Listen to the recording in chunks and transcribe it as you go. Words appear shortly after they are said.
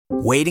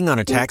Waiting on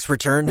a tax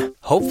return?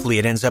 Hopefully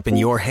it ends up in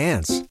your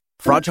hands.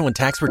 Fraudulent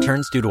tax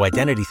returns due to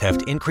identity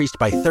theft increased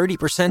by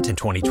 30% in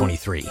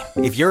 2023.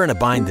 If you're in a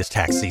bind this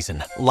tax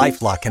season,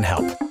 LifeLock can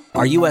help.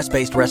 Our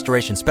U.S.-based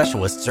restoration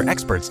specialists are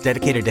experts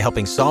dedicated to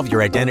helping solve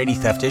your identity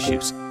theft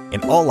issues.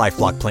 And all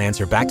LifeLock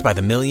plans are backed by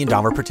the $1 Million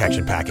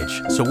Protection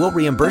Package. So we'll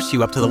reimburse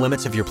you up to the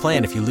limits of your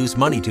plan if you lose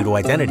money due to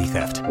identity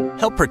theft.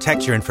 Help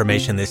protect your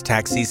information this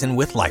tax season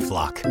with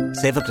LifeLock.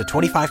 Save up to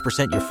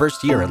 25% your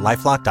first year at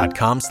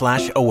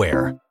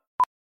LifeLock.com/aware.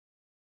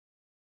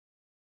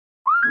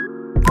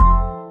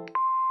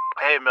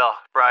 Hey, Mel,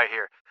 Bri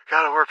here.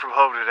 Gotta work from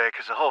home today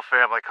because the whole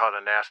family caught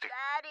a nasty.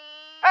 Daddy!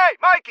 Hey,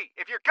 Mikey,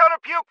 if you're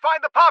gonna puke,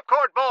 find the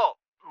popcorn bowl!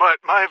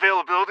 But my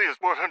availability is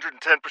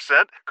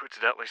 110%.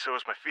 Coincidentally, so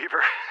is my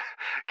fever.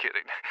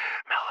 Kidding.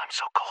 Mel, I'm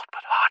so cold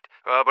but hot.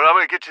 But I'm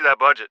gonna get you that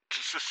budget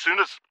just as soon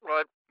as...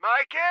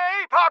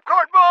 Mikey,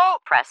 popcorn bowl!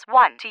 Press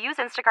 1 to use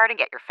Instacart and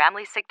get your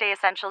family's sick day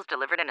essentials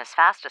delivered in as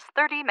fast as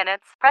 30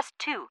 minutes. Press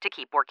 2 to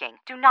keep working.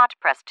 Do not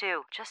press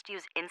 2. Just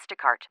use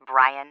Instacart,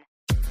 Brian.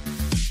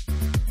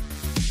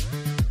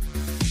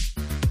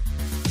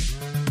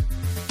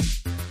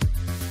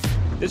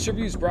 This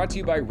review is brought to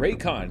you by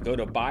Raycon. Go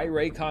to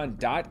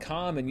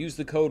buyraycon.com and use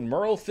the code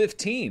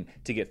MERLE15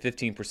 to get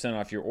 15%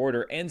 off your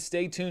order, and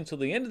stay tuned till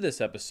the end of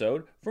this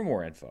episode for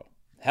more info.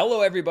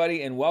 Hello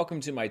everybody, and welcome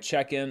to my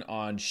check-in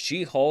on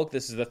She-Hulk.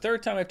 This is the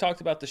third time I've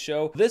talked about the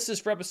show. This is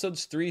for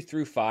episodes 3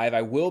 through 5.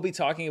 I will be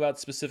talking about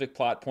specific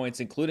plot points,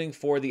 including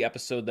for the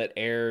episode that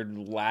aired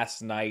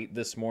last night,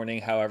 this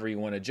morning, however you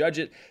want to judge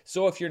it.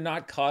 So if you're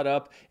not caught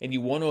up and you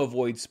want to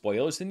avoid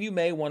spoilers, then you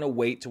may want to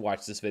wait to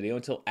watch this video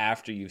until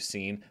after you've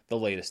seen the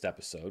latest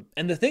episode.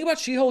 And the thing about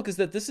She-Hulk is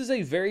that this is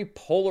a very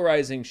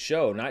polarizing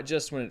show, not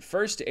just when it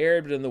first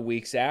aired, but in the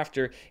weeks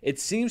after. It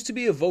seems to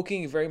be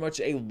evoking very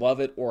much a love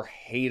it or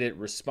hate it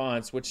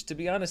response, which to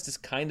be honest is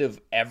kind of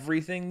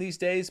everything these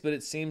days, but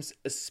it seems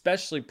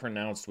especially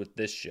pronounced with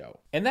this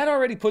show. And that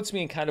already puts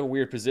me in kind of a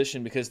weird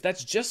position because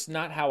that's just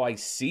not how I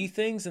see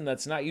things, and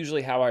that's not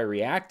usually how I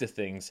react to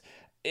things.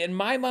 In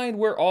my mind,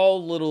 we're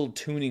all little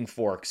tuning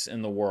forks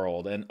in the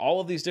world, and all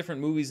of these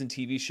different movies and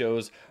TV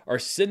shows are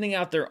sending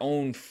out their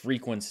own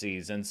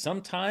frequencies, and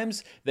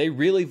sometimes they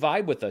really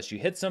vibe with us. You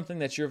hit something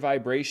that's your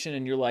vibration,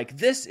 and you're like,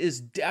 this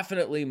is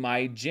definitely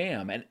my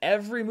jam, and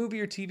every movie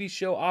or TV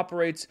show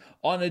operates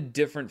on a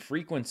different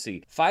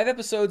frequency. 5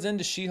 episodes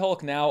into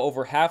She-Hulk now,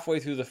 over halfway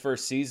through the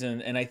first season,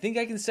 and I think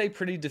I can say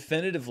pretty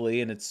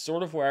definitively, and it's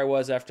sort of where I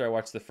was after I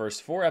watched the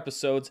first 4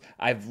 episodes.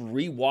 I've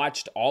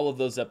rewatched all of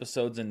those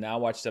episodes and now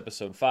watched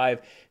episode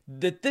 5,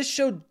 that this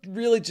show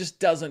really just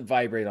doesn't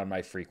vibrate on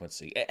my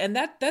frequency. And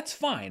that's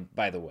fine,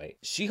 by the way.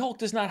 She-Hulk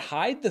does not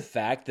hide the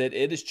fact that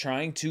it is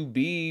trying to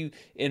be,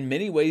 in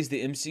many ways,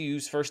 the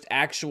MCU's first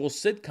actual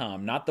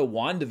sitcom. Not the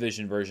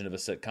WandaVision version of a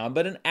sitcom,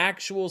 but an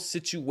actual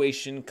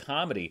situation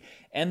comedy.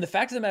 And the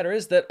fact of the matter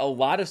is that a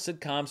lot of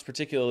sitcoms,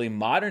 particularly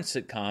modern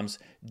sitcoms,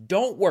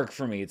 don't work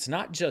for me. It's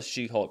not just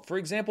She-Hulk. For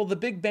example, The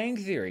Big Bang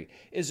Theory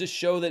is a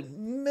show that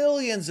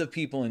millions of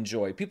people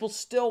enjoy. People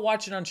still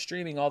watch it on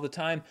streaming all the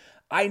time.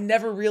 I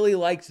never really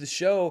liked the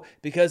show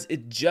because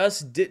it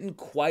just didn't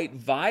quite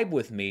vibe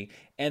with me,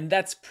 and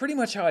that's pretty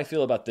much how I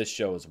feel about this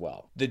show as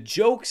well. The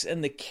jokes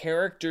and the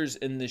characters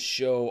in this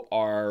show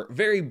are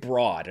very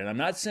broad, and I'm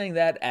not saying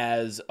that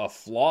as a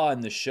flaw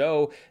in the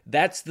show.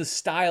 That's the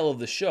style of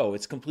the show.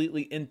 It's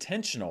completely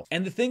intentional.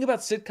 And the thing about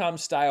sitcom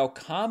style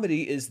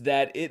comedy is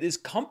that it is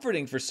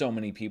comforting for so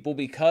many people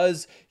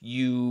because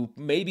you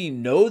maybe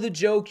know the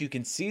joke, you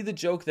can see the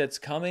joke that's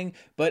coming,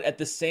 but at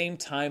the same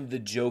time, the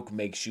joke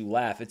makes you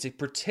laugh. It's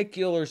a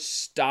particular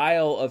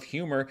style of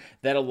humor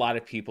that a lot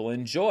of people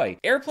enjoy.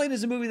 Airplane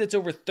is a movie that's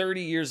over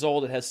 30 years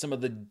old. It has some of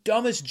the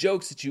dumbest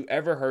jokes that you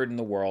ever heard in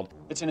the world.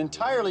 It's an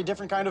entirely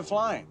different kind of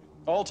flying,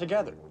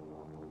 altogether.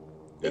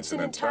 It's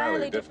an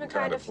entirely different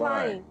kind of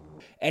flying.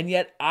 And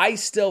yet I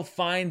still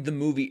find the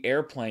movie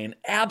Airplane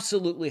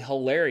absolutely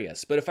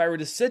hilarious. But if I were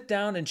to sit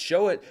down and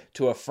show it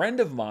to a friend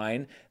of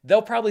mine,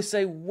 they'll probably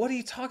say, what are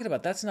you talking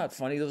about? That's not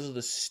funny. Those are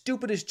the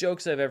stupidest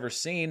jokes I've ever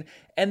seen.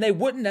 And they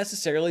wouldn't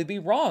necessarily be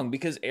wrong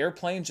because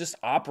Airplane just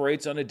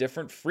operates on a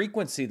different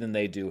frequency than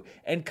they do.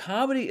 And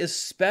comedy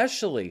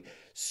especially.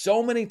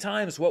 So many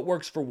times what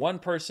works for one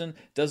person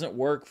doesn't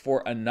work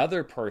for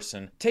another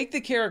person. Take the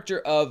character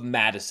of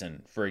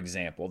Madison, for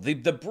example, the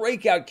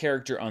breakout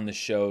character on the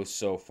show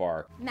so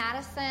far.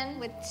 Madison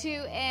with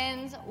 2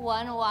 N's,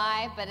 1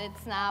 Y, but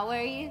it's not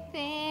where you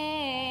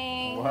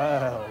think.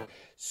 Wow.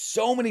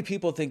 So many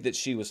people think that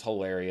she was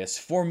hilarious.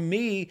 For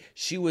me,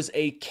 she was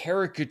a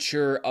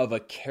caricature of a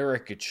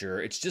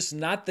caricature. It's just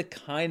not the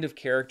kind of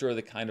character or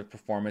the kind of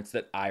performance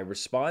that I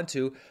respond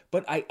to,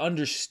 but I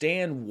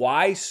understand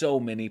why so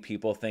many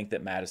people think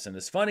that Madison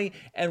is funny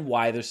and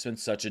why there's been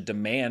such a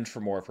demand for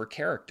more of her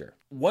character.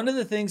 One of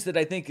the things that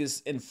I think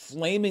is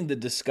inflaming the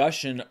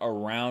discussion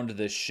around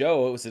this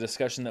show, it was a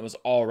discussion that was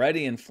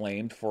already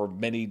inflamed for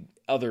many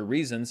other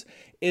reasons,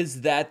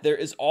 is that there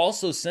is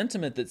also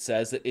sentiment that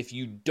says that if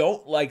you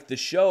don't like the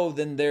show,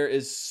 then there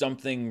is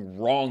something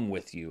wrong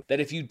with you. That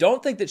if you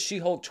don't think that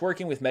She-Hulk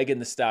twerking with Megan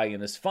Thee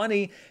Stallion is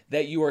funny,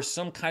 that you are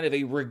some kind of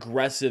a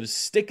regressive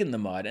stick in the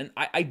mud. And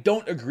I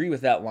don't agree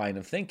with that line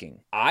of thinking.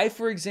 I,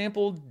 for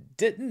example,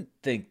 didn't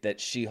think that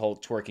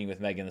She-Hulk twerking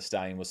with Megan Thee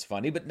Stallion was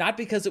funny, but not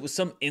because it was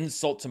some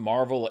insult to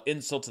Marvel, or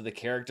insult to the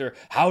character.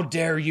 How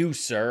dare you,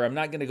 sir? I'm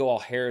not going to go all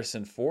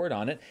Harrison Ford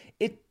on it.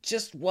 It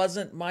just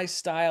wasn't my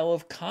style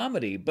of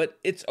comedy, but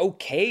it's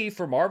okay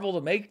for Marvel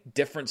to make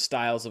different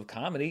styles of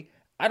comedy.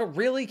 I don't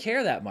really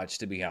care that much,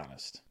 to be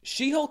honest.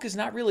 She-Hulk is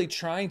not really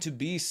trying to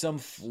be some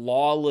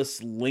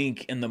flawless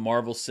link in the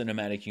Marvel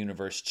Cinematic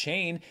Universe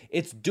chain.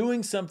 It's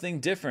doing something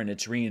different.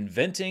 It's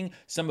reinventing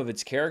some of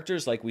its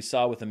characters, like we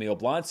saw with Emil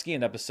Blonsky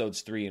in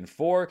episodes 3 and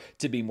 4,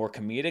 to be more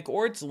comedic,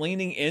 or it's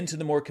leaning into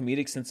the more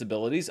comedic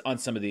sensibilities on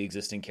some of the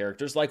existing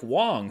characters, like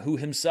Wong, who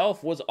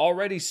himself was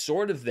already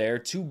sort of there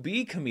to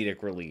be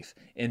comedic relief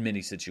in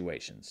many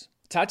situations.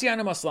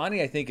 Tatiana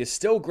Maslany, I think, is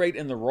still great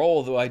in the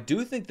role, though I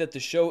do think that the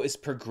show is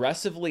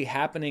progressively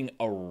happening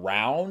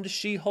around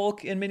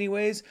She-Hulk in many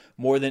ways,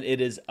 more than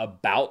it is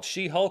about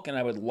She-Hulk, and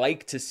I would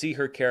like to see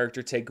her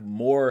character take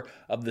more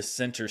of the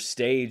center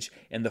stage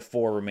in the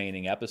 4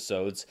 remaining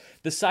episodes.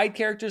 The side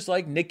characters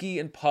like Nikki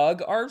and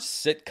Pug are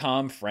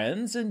sitcom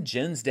friends, and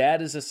Jen's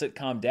dad is a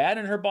sitcom dad,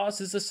 and her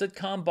boss is a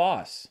sitcom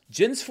boss.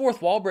 Jen's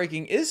fourth wall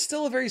breaking is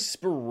still a very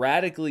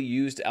sporadically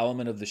used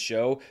element of the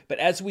show, but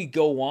as we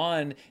go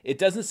on, it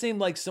doesn't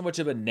seem like so much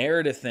of a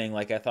narrative thing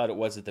like I thought it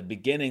was at the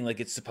beginning, like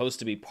it's supposed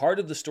to be part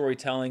of the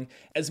storytelling,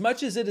 as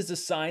much as it is a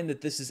sign that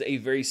this is a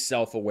very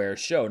self-aware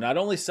show. Not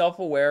only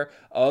self-aware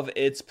of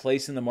its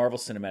place in the Marvel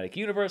Cinematic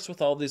Universe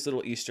with all these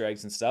little Easter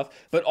eggs and stuff,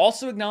 but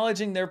also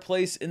acknowledging their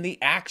place in the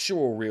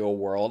actual real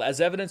world, as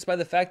evidenced by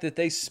the fact that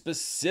they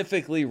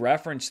specifically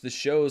referenced the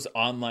show's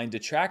online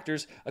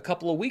detractors a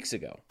couple of weeks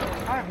ago.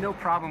 I have no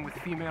problem with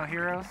female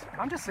heroes.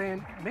 I'm just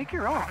saying, make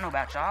your own. I don't know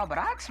about y'all, but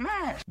I'd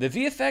smash. The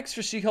VFX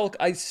for She-Hulk,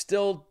 I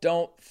still don't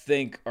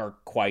think are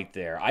quite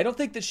there. I don't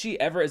think that she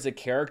ever as a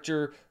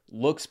character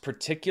looks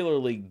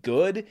particularly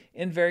good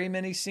in very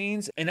many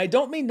scenes. And I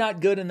don't mean not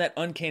good in that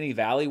uncanny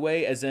valley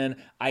way, as in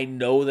I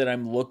know that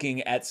I'm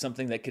looking at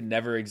something that could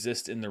never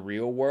exist in the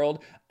real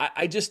world.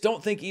 I just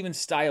don't think even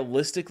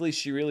stylistically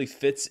she really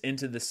fits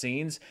into the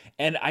scenes.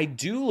 And I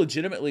do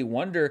legitimately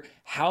wonder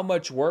how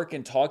much work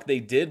and talk they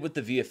did with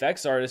the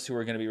VFX artists who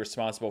are going to be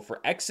responsible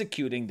for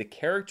executing the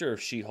character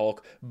of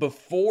She-Hulk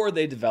before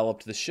they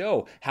developed the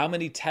show. How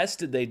many tests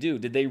did they do?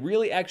 Did they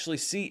really actually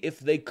see if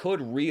they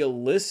could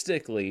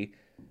realistically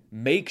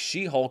make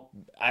She-Hulk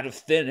out of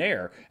thin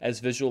air as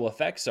visual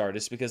effects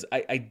artists? Because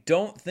I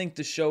don't think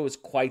the show is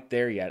quite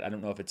there yet. I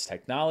don't know if it's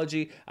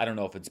technology, I don't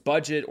know if it's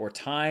budget or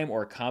time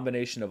or a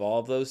combination of all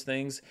of those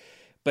things,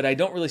 but I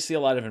don't really see a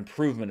lot of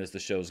improvement as the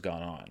show's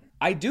gone on.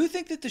 I do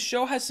think that the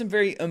show has some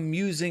very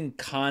amusing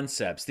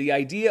concepts. The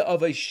idea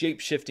of a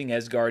shape-shifting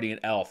Asgardian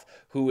elf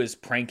who is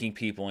pranking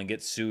people and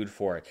gets sued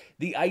for it.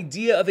 The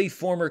idea of a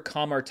former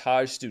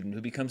Kamar-Taj student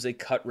who becomes a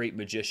cut-rate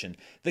magician.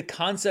 The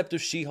concept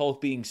of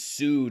She-Hulk being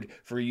sued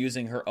for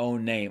using her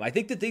own name. I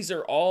think that these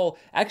are all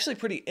actually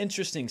pretty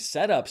interesting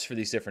setups for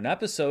these different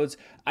episodes.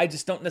 I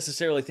just don't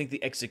necessarily think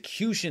the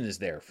execution is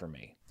there for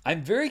me.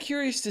 I'm very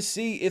curious to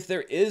see if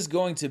there is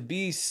going to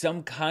be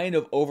some kind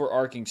of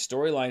overarching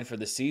storyline for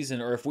the season,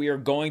 or if we are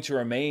going to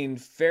remain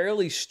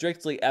fairly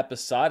strictly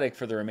episodic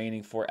for the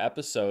remaining 4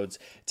 episodes.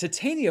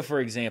 Titania, for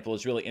example,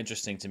 is really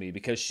interesting to me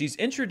because she's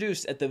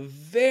introduced at the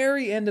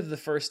very end of the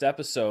first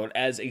episode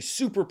as a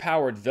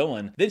super-powered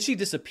villain. Then she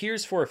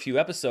disappears for a few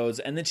episodes,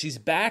 and then she's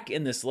back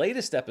in this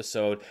latest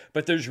episode,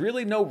 but there's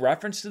really no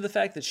reference to the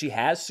fact that she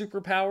has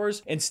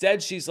superpowers.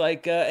 Instead, she's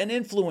like an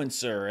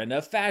influencer and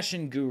a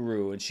fashion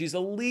guru, and she's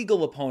a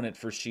legal opponent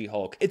for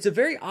She-Hulk. It's a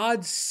very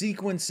odd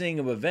sequencing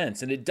of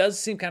events, and it does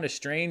seem kind of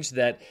strange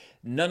that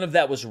none of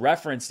that was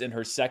referenced in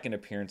her second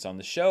appearance on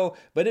the show,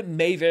 but it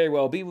may very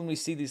well be when we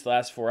see these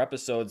last 4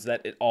 episodes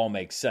that it all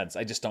makes sense.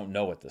 I just don't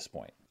know at this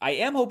point. I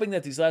am hoping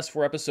that these last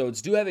 4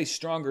 episodes do have a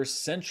stronger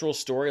central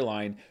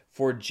storyline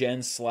for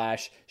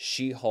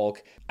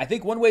Jen/She-Hulk. I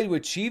think one way to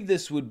achieve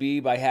this would be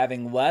by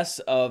having less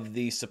of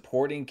the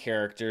supporting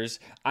characters.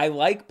 I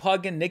like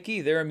Pug and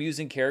Nikki. They're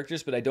amusing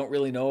characters, but I don't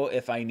really know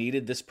if I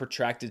needed this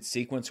protracted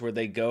sequence where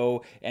they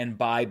go and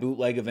buy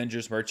bootleg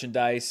Avengers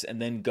merchandise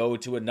and then go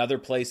to another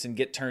place and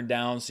get turned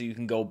down so you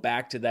can go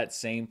back to that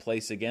same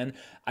place again.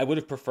 I would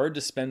have preferred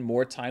to spend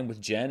more time with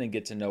Jen and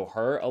get to know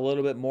her a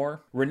little bit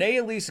more. Renee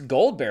Elise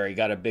Goldberry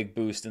got a big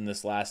boost in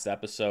this last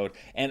episode,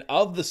 and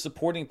of the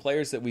supporting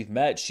players that we've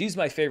met, She's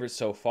my favorite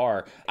so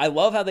far. I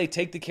love how they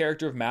take the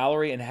character of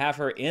Mallory and have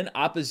her in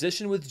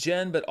opposition with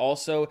Jen, but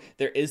also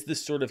there is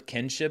this sort of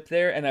kinship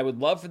there, and I would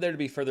love for there to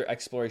be further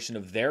exploration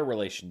of their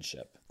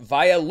relationship.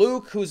 Via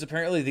Luke, who's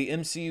apparently the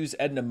MCU's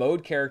Edna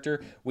Mode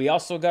character, we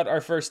also got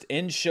our first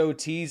in-show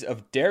tease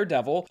of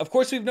Daredevil. Of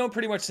course, we've known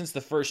pretty much since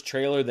the first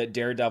trailer that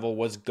Daredevil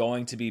was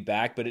going to be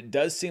back, but it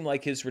does seem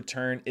like his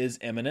return is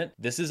imminent.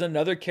 This is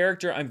another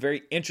character I'm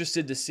very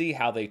interested to see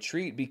how they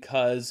treat,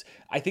 because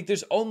I think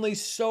there's only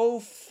so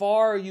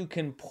far you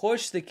can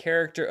push the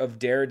character of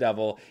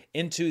Daredevil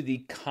into the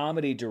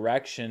comedy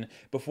direction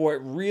before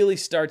it really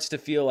starts to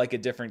feel like a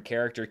different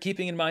character,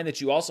 keeping in mind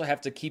that you also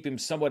have to keep him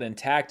somewhat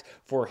intact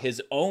for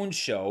his own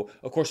show.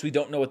 Of course, we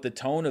don't know what the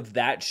tone of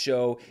that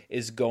show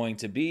is going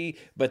to be,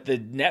 but the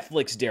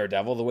Netflix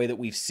Daredevil, the way that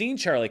we've seen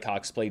Charlie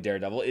Cox play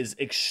Daredevil, is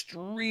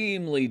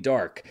extremely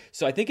dark.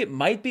 So I think it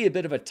might be a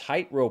bit of a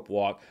tightrope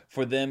walk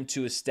for them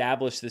to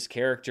establish this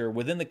character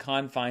within the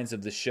confines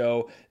of the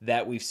show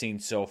that we've seen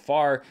so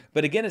far.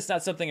 But again, it's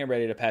not something I'm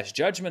ready to pass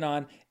judgment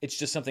on. It's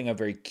just something I'm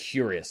very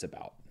curious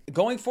about.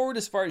 Going forward,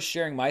 as far as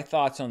sharing my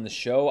thoughts on the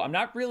show, I'm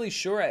not really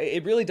sure.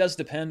 It really does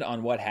depend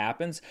on what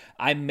happens.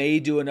 I may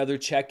do another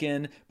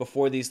check-in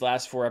before these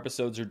last 4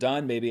 episodes are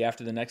done, maybe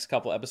after the next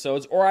couple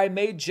episodes, or I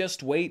may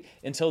just wait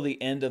until the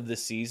end of the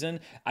season.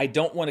 I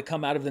don't want to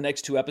come out of the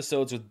next 2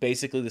 episodes with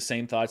basically the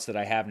same thoughts that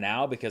I have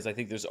now, because I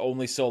think there's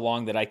only so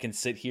long that I can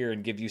sit here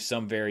and give you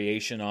some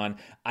variation on,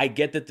 I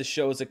get that the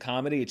show is a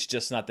comedy, it's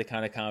just not the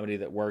kind of comedy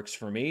that works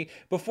for me,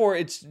 before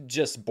it's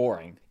just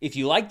boring. If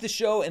you like the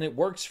show and it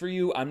works for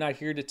you, I'm not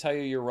here to tell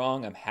you you're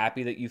wrong. I'm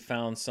happy that you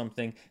found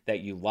something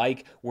that you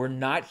like. We're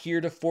not here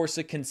to force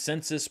a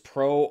consensus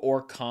pro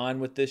or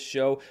con with this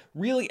show.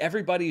 Really,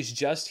 everybody's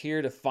just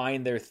here to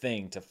find their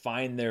thing, to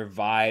find their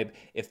vibe.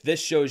 If this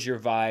shows your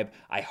vibe,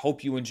 I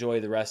hope you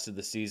enjoy the rest of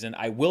the season.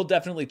 I will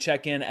definitely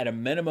check in at a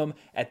minimum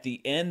at the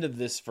end of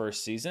this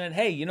first season. And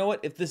hey, you know what?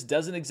 If this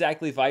doesn't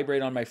exactly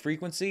vibrate on my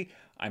frequency,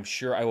 I'm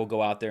sure I will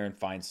go out there and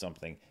find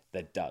something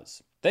that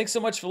does. Thanks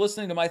so much for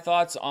listening to my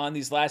thoughts on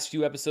these last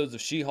few episodes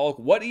of She-Hulk.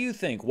 What do you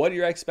think? What are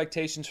your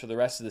expectations for the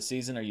rest of the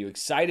season? Are you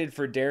excited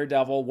for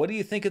Daredevil? What do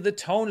you think of the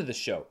tone of the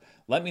show?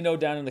 Let me know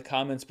down in the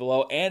comments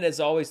below. And as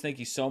always, thank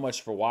you so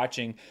much for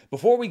watching.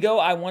 Before we go,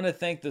 I want to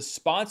thank the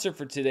sponsor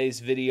for today's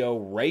video,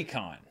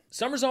 Raycon.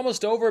 Summer's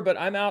almost over, but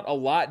I'm out a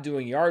lot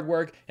doing yard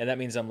work, and that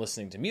means I'm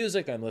listening to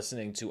music, I'm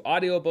listening to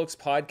audiobooks,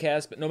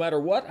 podcasts, but no matter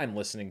what I'm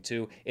listening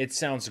to, it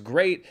sounds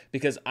great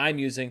because I'm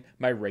using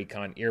my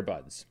Raycon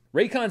earbuds.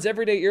 Raycon's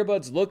everyday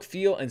earbuds look,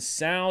 feel, and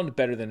sound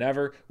better than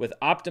ever with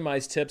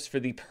optimized tips for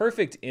the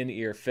perfect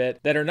in-ear fit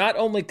that are not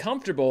only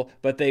comfortable,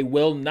 but they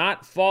will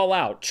not fall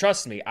out.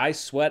 Trust me, I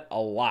sweat a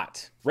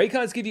lot.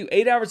 Raycons give you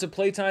 8 hours of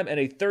playtime and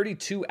a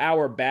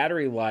 32-hour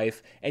battery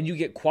life, and you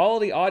get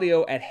quality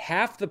audio at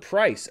half the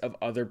price of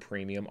other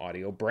premium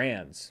audio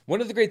brands. One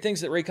of the great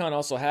things that Raycon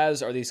also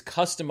has are these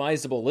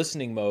customizable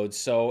listening modes,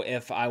 so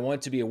if I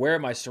want to be aware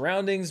of my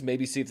surroundings,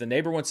 maybe see if the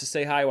neighbor wants to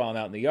say hi while I'm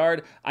out in the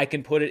yard, I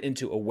can put it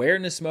into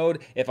awareness mode.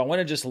 If I want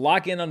to just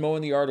lock in on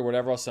mowing the yard or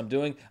whatever else I'm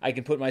doing, I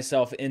can put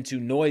myself into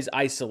noise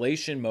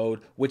isolation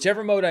mode.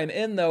 Whichever mode I'm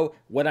in, though,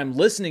 what I'm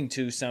listening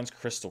to sounds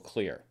crystal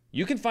clear.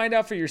 You can find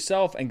out for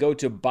yourself and go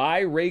to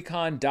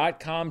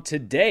buyraycon.com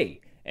today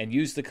and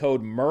use the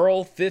code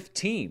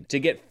MERLE15 to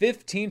get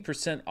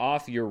 15%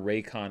 off your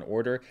Raycon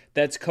order.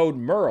 That's code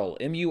MERL,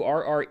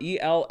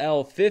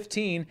 M-U-R-R-E-L-L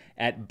 15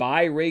 at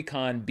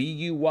buyraycon.com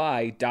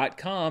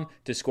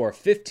to score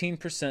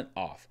 15%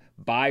 off.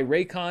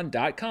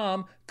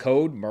 Buyraycon.com,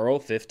 code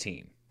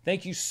MERLE15.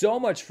 Thank you so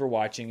much for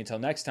watching. Until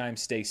next time,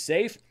 stay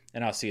safe,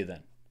 and I'll see you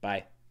then.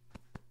 Bye.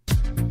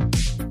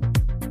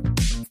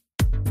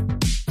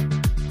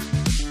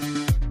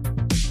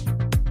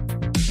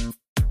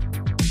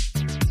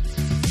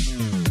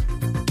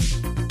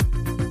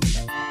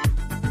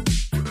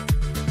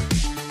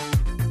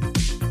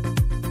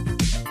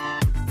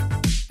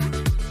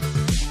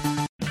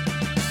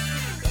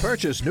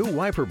 Purchase new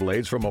wiper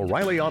blades from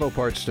O'Reilly Auto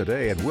Parts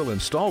today and we'll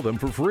install them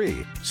for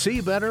free. See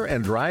better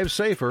and drive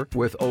safer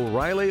with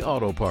O'Reilly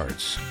Auto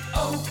Parts.